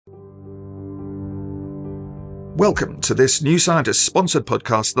Welcome to this New Scientist sponsored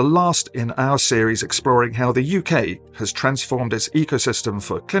podcast, the last in our series exploring how the UK has transformed its ecosystem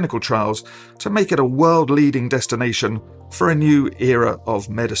for clinical trials to make it a world-leading destination for a new era of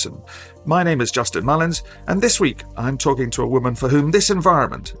medicine. My name is Justin Mullins, and this week I'm talking to a woman for whom this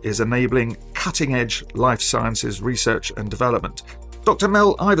environment is enabling cutting-edge life sciences research and development. Dr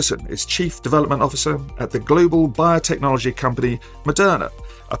Mel Ivarsson is Chief Development Officer at the global biotechnology company Moderna,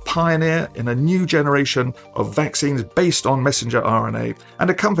 a pioneer in a new generation of vaccines based on messenger RNA, and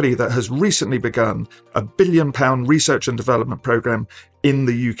a company that has recently begun a £1 billion research and development programme in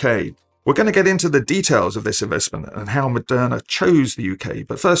the UK. We're going to get into the details of this investment and how Moderna chose the UK.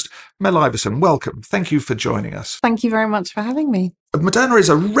 But first, Mel Ivarsson, welcome. Thank you for joining us. Thank you very much for having me. Moderna is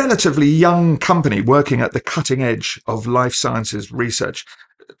a relatively young company working at the cutting edge of life sciences research.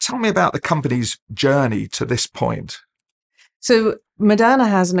 Tell me about the company's journey to this point. So Moderna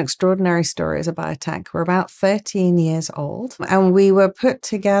has an extraordinary story as a biotech. We're about 13 years old, and we were put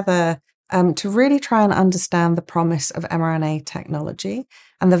together to really try and understand the promise of mRNA technology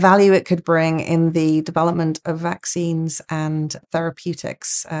and the value it could bring in the development of vaccines and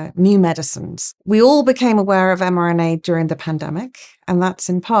therapeutics, new medicines. We all became aware of mRNA during the pandemic, and that's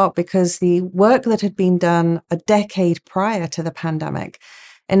in part because the work that had been done a decade prior to the pandemic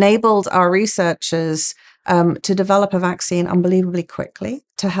enabled our researchers to develop a vaccine unbelievably quickly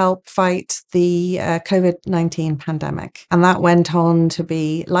to help fight the COVID-19 pandemic. And that went on to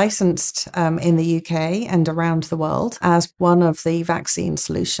be licensed in the UK and around the world as one of the vaccine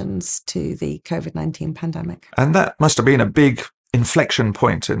solutions to the COVID-19 pandemic. And that must have been a big inflection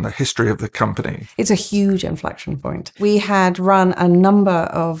point in the history of the company. It's a huge inflection point. We had run a number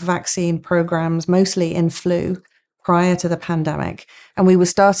of vaccine programs, mostly in flu, prior to the pandemic, and we were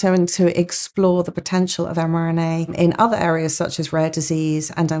starting to explore the potential of mRNA in other areas such as rare disease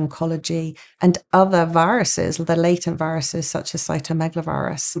and oncology and other viruses, the latent viruses such as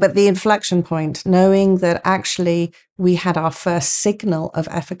cytomegalovirus. But the inflection point, knowing that actually we had our first signal of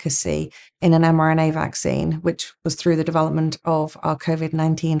efficacy in an mRNA vaccine, which was through the development of our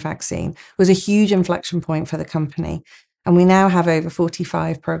COVID-19 vaccine, was a huge inflection point for the company. And we now have over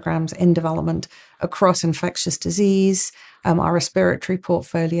 45 programs in development across infectious disease, our respiratory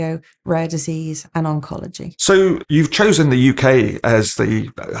portfolio, rare disease, and oncology. So you've chosen the UK as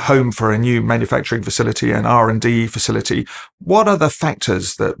the home for a new manufacturing facility and R&D facility. What are the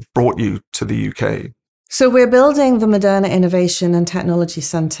factors that brought you to the UK? So we're building the Moderna Innovation and Technology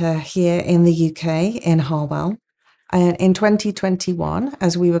Centre here in the UK, in Harwell. And in 2021,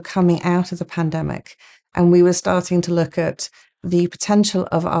 as we were coming out of the pandemic, and we were starting to look at the potential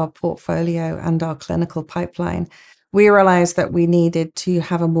of our portfolio and our clinical pipeline, we realized that we needed to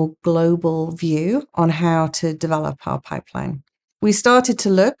have a more global view on how to develop our pipeline. We started to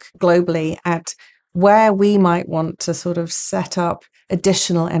look globally at where we might want to sort of set up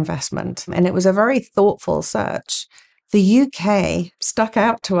additional investment. And it was a very thoughtful search. The UK stuck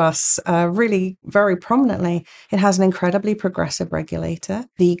out to us really very prominently. It has an incredibly progressive regulator.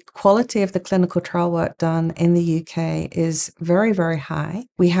 The quality of the clinical trial work done in the UK is very, very high.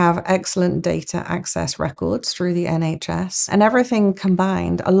 We have excellent data access records through the NHS, and everything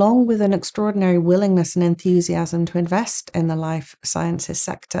combined, along with an extraordinary willingness and enthusiasm to invest in the life sciences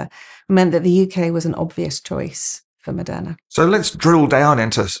sector, meant that the UK was an obvious choice for Moderna. So let's drill down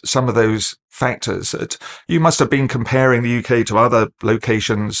into some of those factors. That you must have been comparing the UK to other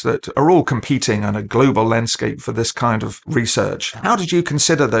locations that are all competing on a global landscape for this kind of research. How did you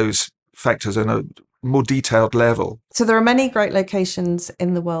consider those factors in a more detailed level? So there are many great locations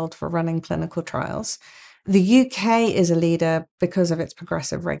in the world for running clinical trials. The UK is a leader because of its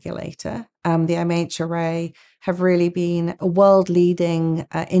progressive regulator. The MHRA have really been a world-leading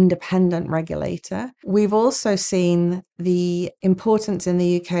independent regulator. We've also seen the importance in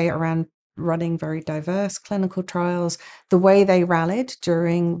the UK around running very diverse clinical trials, the way they rallied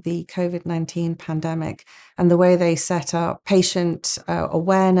during the COVID-19 pandemic, and the way they set up patient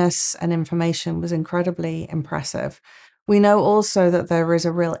awareness and information was incredibly impressive. We know also that there is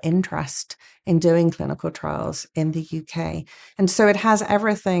a real interest in doing clinical trials in the UK. And so it has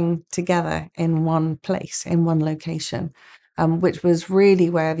everything together in one place, in one location, which was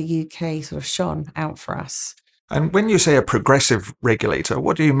really where the UK sort of shone out for us. And when you say a progressive regulator,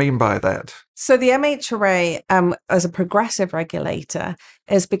 what do you mean by that? So the MHRA, as a progressive regulator,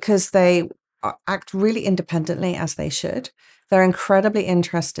 is because they act really independently, as they should. They're incredibly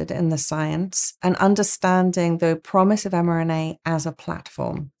interested in the science and understanding the promise of mRNA as a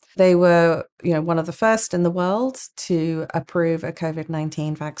platform. They were, one of the first in the world to approve a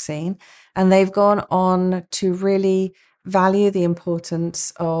COVID-19 vaccine, and they've gone on to really value the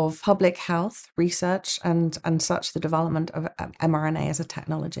importance of public health research and such the development of mRNA as a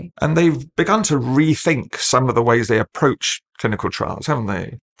technology. And they've begun to rethink some of the ways they approach clinical trials, haven't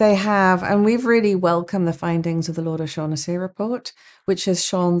they? They have, and we've really welcomed the findings of the Lord O'Shaughnessy report, which has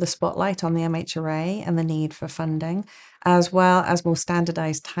shone the spotlight on the MHRA and the need for funding, as well as more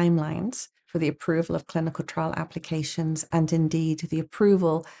standardized timelines for the approval of clinical trial applications and indeed the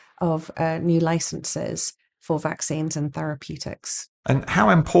approval of new licenses for vaccines and therapeutics. And how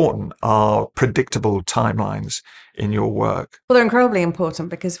important are predictable timelines in your work? Well, they're incredibly important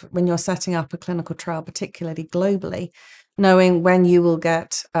because when you're setting up a clinical trial, particularly globally, knowing when you will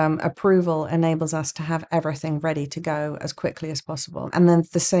get approval enables us to have everything ready to go as quickly as possible. And then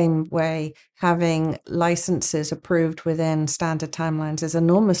the same way, having licenses approved within standard timelines is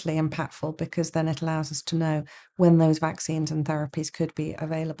enormously impactful because then it allows us to know when those vaccines and therapies could be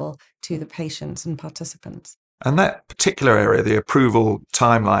available to the patients and participants. And that particular area, the approval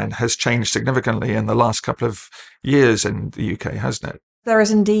timeline, has changed significantly in the last couple of years in the UK, hasn't it? There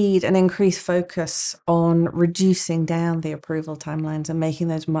is indeed an increased focus on reducing down the approval timelines and making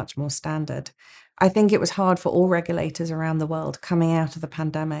those much more standard. I think it was hard for all regulators around the world coming out of the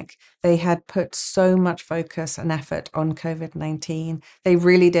pandemic. They had put so much focus and effort on COVID-19. They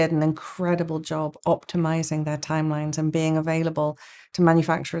really did an incredible job optimizing their timelines and being available to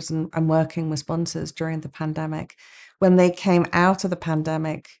manufacturers and working with sponsors during the pandemic. When they came out of the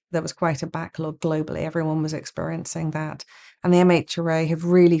pandemic, there was quite a backlog globally. Everyone was experiencing that. And the MHRA have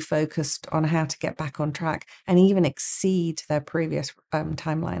really focused on how to get back on track and even exceed their previous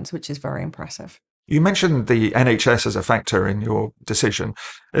timelines, which is very impressive. You mentioned the NHS as a factor in your decision.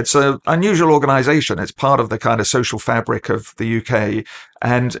 It's an unusual organisation. It's part of the kind of social fabric of the UK,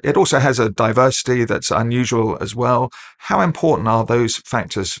 and it also has a diversity that's unusual as well. How important are those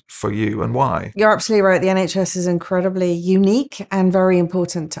factors for you and why? You're absolutely right. The NHS is incredibly unique and very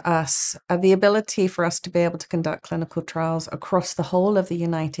important to us. The ability for us to be able to conduct clinical trials across the whole of the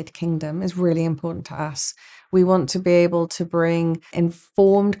United Kingdom is really important to us. We want to be able to bring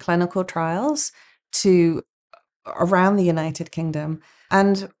informed clinical trials to around the United Kingdom,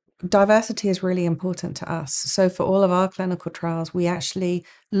 and diversity is really important to us. So for all of our clinical trials, we actually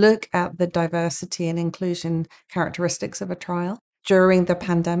look at the diversity and inclusion characteristics of a trial. During the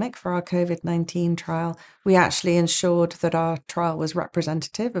pandemic for our COVID-19 trial, we actually ensured that our trial was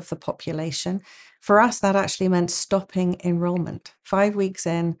representative of the population. For us, that actually meant stopping enrollment 5 weeks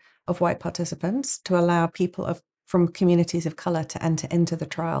in of white participants to allow people from communities of color to enter into the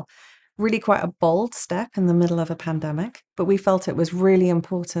trial. Really quite a bold step in the middle of a pandemic, but we felt it was really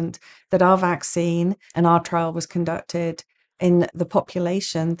important that our vaccine and our trial was conducted in the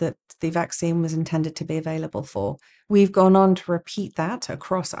population that the vaccine was intended to be available for. We've gone on to repeat that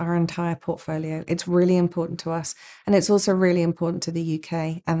across our entire portfolio. It's really important to us, and it's also really important to the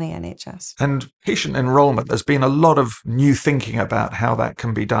UK and the NHS. And patient enrolment, there's been a lot of new thinking about how that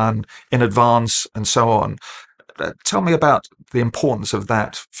can be done in advance and so on. Tell me about the importance of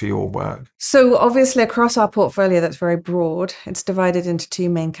that for your work. So obviously across our portfolio that's very broad, it's divided into two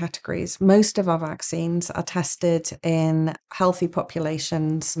main categories. Most of our vaccines are tested in healthy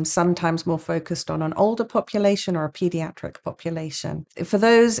populations, and sometimes more focused on an older population or a pediatric population. For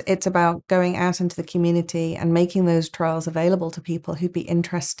those, it's about going out into the community and making those trials available to people who'd be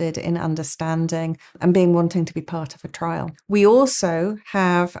interested in understanding and wanting to be part of a trial. We also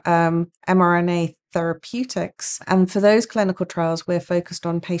have mRNA therapeutics. And for those clinical trials, we're focused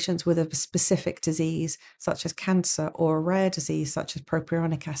on patients with a specific disease, such as cancer, or a rare disease, such as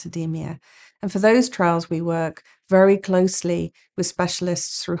propionic acidemia. And for those trials, we work very closely with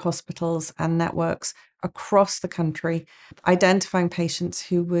specialists through hospitals and networks across the country, identifying patients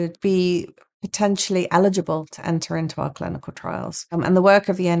who would be potentially eligible to enter into our clinical trials. And the work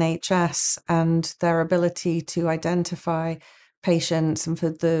of the NHS and their ability to identify patients and for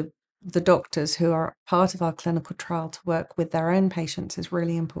the doctors who are part of our clinical trial to work with their own patients is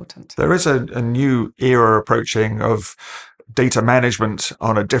really important. There is a new era approaching of data management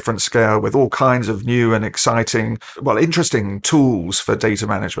on a different scale with all kinds of new and exciting, interesting tools for data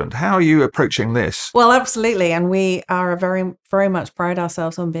management. How are you approaching this? Well, absolutely. And we are very, very much pride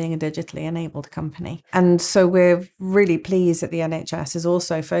ourselves on being a digitally enabled company. And so we're really pleased that the NHS is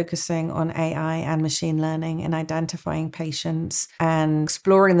also focusing on AI and machine learning in identifying patients and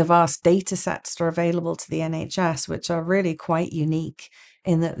exploring the vast data sets that are available to the NHS, which are really quite unique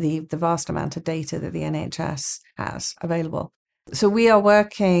in that the vast amount of data that the NHS has available. So we are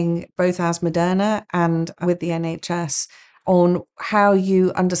working both as Moderna and with the NHS on how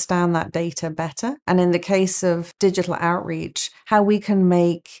you understand that data better. And in the case of digital outreach, how we can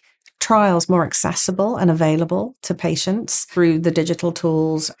make trials more accessible and available to patients through the digital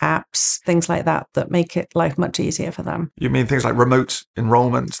tools, apps, things like that, that make it life much easier for them. You mean things like remote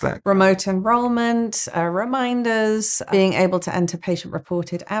enrollment? Remote enrollment, reminders, being able to enter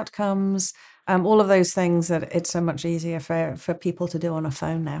patient-reported outcomes, all of those things that it's so much easier for people to do on a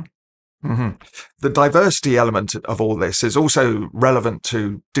phone now. Mm-hmm. The diversity element of all this is also relevant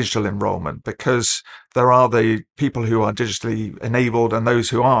to digital enrollment, because there are the people who are digitally enabled and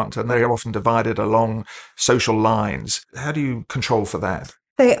those who aren't, and they are often divided along social lines. How do you control for that?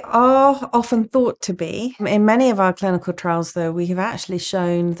 They are often thought to be. In many of our clinical trials, though, we have actually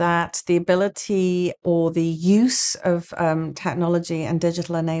shown that the ability or the use of technology and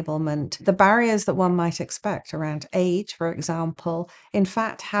digital enablement, the barriers that one might expect around age, for example, in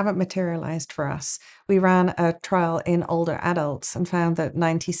fact, haven't materialized for us. We ran a trial in older adults and found that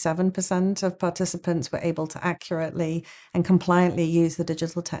 97% of participants were able to accurately and compliantly use the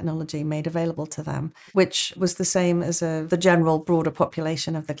digital technology made available to them, which was the same as the general broader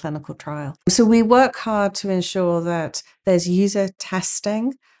population of the clinical trial. So we work hard to ensure that there's user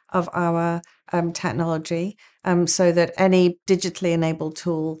testing of our technology so that any digitally enabled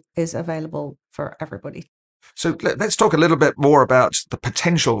tool is available for everybody. So let's talk a little bit more about the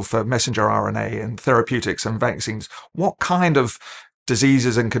potential for messenger RNA in therapeutics and vaccines. What kind of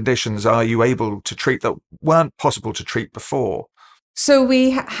diseases and conditions are you able to treat that weren't possible to treat before? So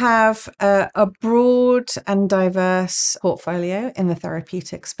we have a broad and diverse portfolio in the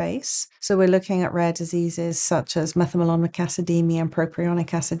therapeutic space. So we're looking at rare diseases such as methylmalonic acidemia and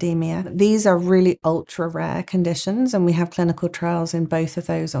propionic acidemia. These are really ultra rare conditions, and we have clinical trials in both of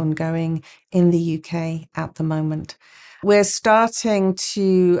those ongoing in the UK at the moment. We're starting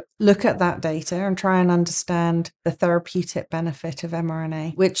to look at that data and try and understand the therapeutic benefit of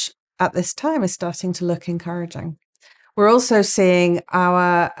mRNA, which at this time is starting to look encouraging. We're also seeing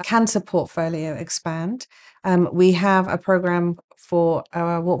our cancer portfolio expand. We have a program for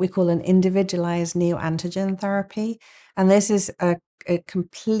what we call an individualized neoantigen therapy. And this is a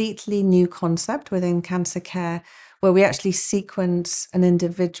completely new concept within cancer care, where we actually sequence an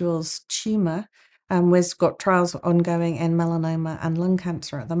individual's tumor. We've got trials ongoing in melanoma and lung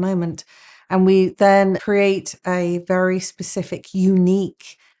cancer at the moment. And we then create a very specific,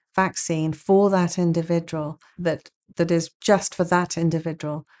 unique vaccine for that individual that is just for that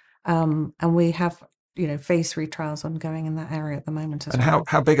individual. And we have, phase 3 trials ongoing in that area at the moment as well. And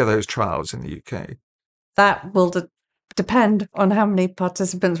how big are those trials in the UK? That will depend on how many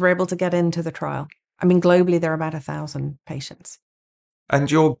participants we're able to get into the trial. I mean, globally, there are about 1,000 patients.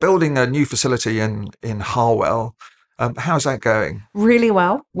 And you're building a new facility in Harwell. How's that going? Really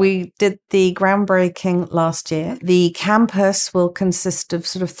well. We did the groundbreaking last year. The campus will consist of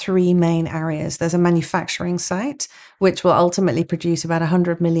sort of 3 main areas. There's a manufacturing site, which will ultimately produce about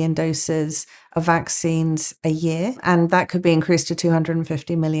 100 million doses of vaccines a year. And that could be increased to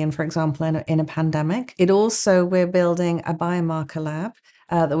 250 million, for example, in a pandemic. We're building a biomarker lab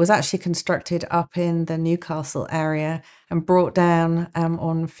that was actually constructed up in the Newcastle area and brought down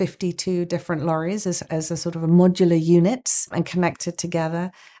on 52 different lorries as a sort of a modular units and connected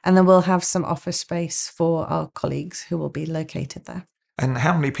together. And then we'll have some office space for our colleagues who will be located there. And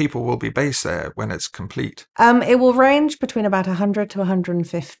how many people will be based there when it's complete? It will range between about 100 to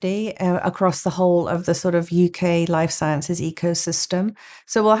 150 across the whole of the sort of UK life sciences ecosystem.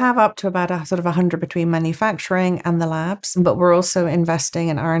 So we'll have up to about a sort of 100 between manufacturing and the labs, but we're also investing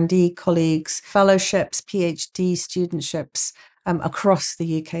in R&D colleagues, fellowships, PhD studentships across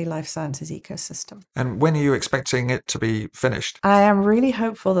the UK life sciences ecosystem. And when are you expecting it to be finished? I am really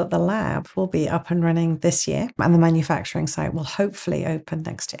hopeful that the lab will be up and running this year, and the manufacturing site will hopefully open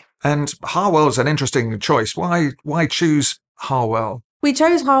next year. And Harwell's an interesting choice. Why choose Harwell? We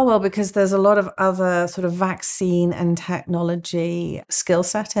chose Harwell because there's a lot of other sort of vaccine and technology skill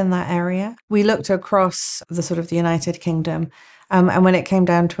set in that area. We looked across the sort of the United Kingdom, and when it came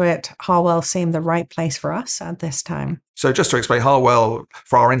down to it, Harwell seemed the right place for us at this time. So just to explain, Harwell,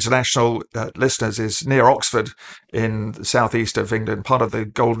 for our international listeners, is near Oxford in the southeast of England, part of the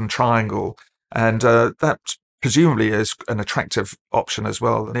Golden Triangle. And that presumably is an attractive option as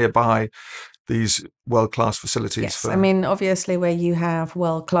well, nearby these world-class facilities. Yes, I mean, obviously where you have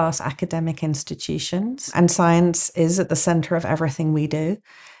world-class academic institutions and science is at the center of everything we do.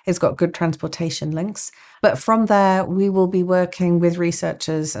 It's got good transportation links. But from there, we will be working with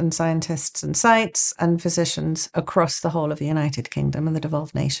researchers and scientists and sites and physicians across the whole of the United Kingdom and the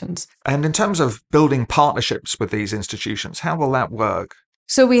devolved nations. And in terms of building partnerships with these institutions, how will that work?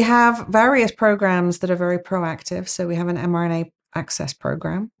 So we have various programs that are very proactive. So we have an mRNA access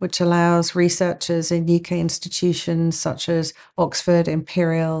program, which allows researchers in UK institutions such as Oxford,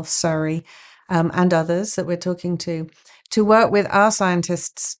 Imperial, Surrey, and others that we're talking to work with our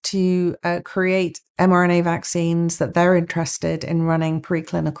scientists to create mRNA vaccines that they're interested in running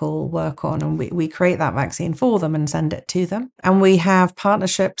preclinical work on. And we create that vaccine for them and send it to them. And we have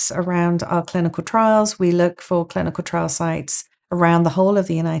partnerships around our clinical trials. We look for clinical trial sites around the whole of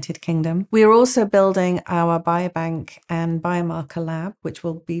the United Kingdom. We are also building our biobank and biomarker lab, which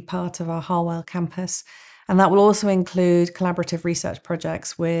will be part of our Harwell campus. And that will also include collaborative research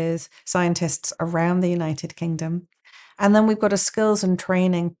projects with scientists around the United Kingdom. And then we've got a skills and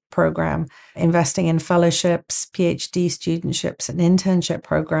training program, investing in fellowships, PhD studentships, and internship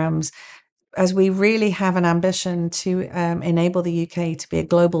programs, as we really have an ambition to enable the UK to be a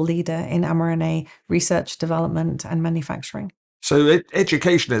global leader in mRNA research, development, and manufacturing. So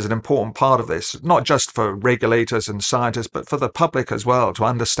education is an important part of this, not just for regulators and scientists, but for the public as well, to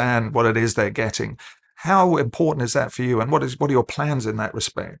understand what it is they're getting. How important is that for you, and what are your plans in that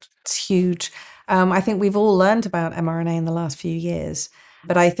respect? It's huge. I think we've all learned about mRNA in the last few years,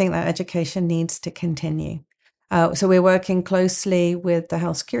 but I think that education needs to continue. So we're working closely with the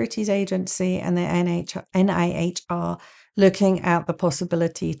Health Securities Agency and the NIHR, looking at the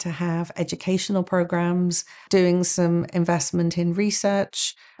possibility to have educational programs, doing some investment in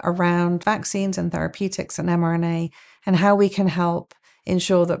research around vaccines and therapeutics and mRNA, and how we can help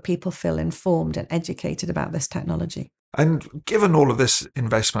ensure that people feel informed and educated about this technology. And given all of this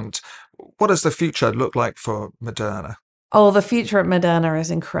investment, what does the future look like for Moderna? Oh, the future at Moderna is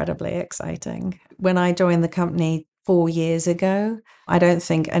incredibly exciting. When I joined the company 4 years ago, I don't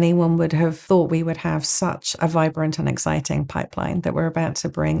think anyone would have thought we would have such a vibrant and exciting pipeline that we're about to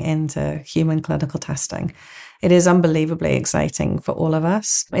bring into human clinical testing. It is unbelievably exciting for all of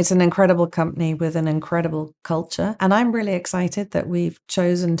us. It's an incredible company with an incredible culture. And I'm really excited that we've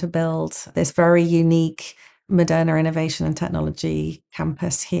chosen to build this very unique Moderna Innovation and Technology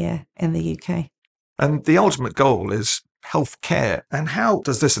campus here in the UK. And the ultimate goal is healthcare. And how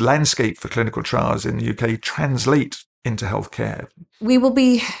does this landscape for clinical trials in the UK translate into healthcare? We will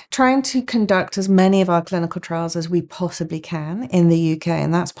be trying to conduct as many of our clinical trials as we possibly can in the UK,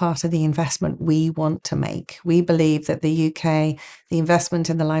 and that's part of the investment we want to make. We believe that the UK, the investment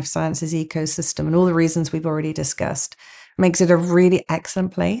in the life sciences ecosystem, and all the reasons we've already discussed, makes it a really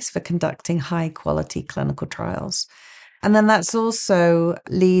excellent place for conducting high quality clinical trials. And then that's also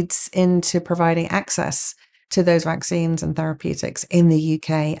leads into providing access to those vaccines and therapeutics in the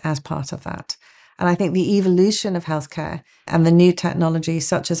UK as part of that. And I think the evolution of healthcare and the new technology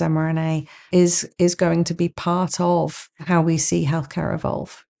such as mRNA is going to be part of how we see healthcare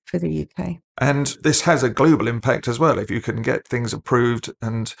evolve for the UK. And this has a global impact as well. If you can get things approved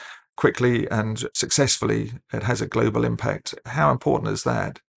and quickly and successfully, it has a global impact. How important is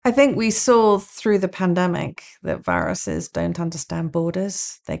that? I think we saw through the pandemic that viruses don't understand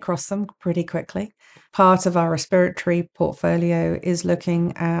borders. They cross them pretty quickly. Part of our respiratory portfolio is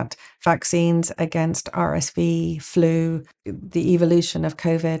looking at vaccines against RSV, flu, the evolution of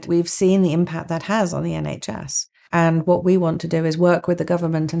COVID. We've seen the impact that has on the NHS. And what we want to do is work with the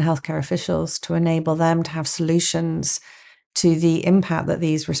government and healthcare officials to enable them to have solutions to the impact that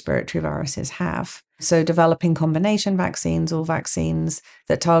these respiratory viruses have. So developing combination vaccines or vaccines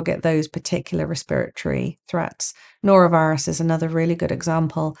that target those particular respiratory threats. Norovirus is another really good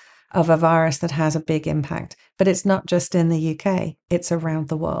example of a virus that has a big impact, but it's not just in the UK, it's around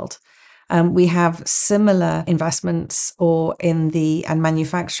the world. We have similar investments and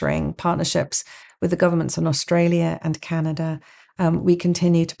manufacturing partnerships with the governments in Australia and Canada. We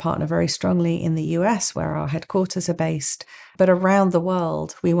continue to partner very strongly in the US, where our headquarters are based. But around the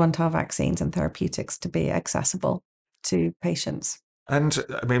world, we want our vaccines and therapeutics to be accessible to patients. And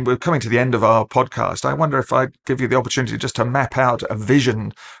I mean, we're coming to the end of our podcast. I wonder if I'd give you the opportunity just to map out a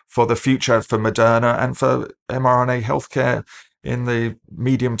vision for the future for Moderna and for mRNA healthcare in the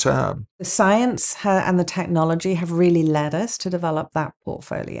medium term. The science and the technology have really led us to develop that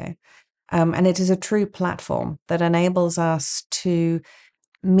portfolio. And it is a true platform that enables us to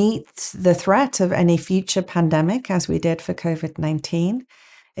meet the threat of any future pandemic, as we did for COVID-19.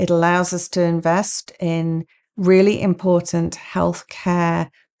 It allows us to invest in really important healthcare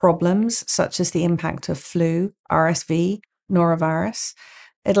problems, such as the impact of flu, RSV, norovirus.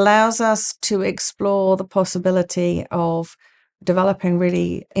 It allows us to explore the possibility of developing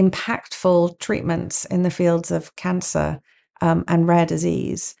really impactful treatments in the fields of cancer and rare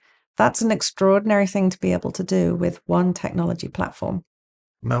disease. That's an extraordinary thing to be able to do with one technology platform.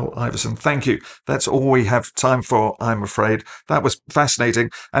 Mel Ivarsson, thank you. That's all we have time for, I'm afraid. That was fascinating.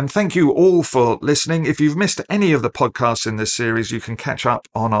 And thank you all for listening. If you've missed any of the podcasts in this series, you can catch up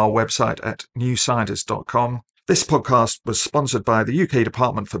on our website at newscientist.com. This podcast was sponsored by the UK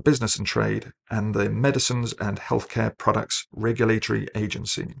Department for Business and Trade and the Medicines and Healthcare Products Regulatory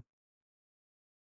Agency.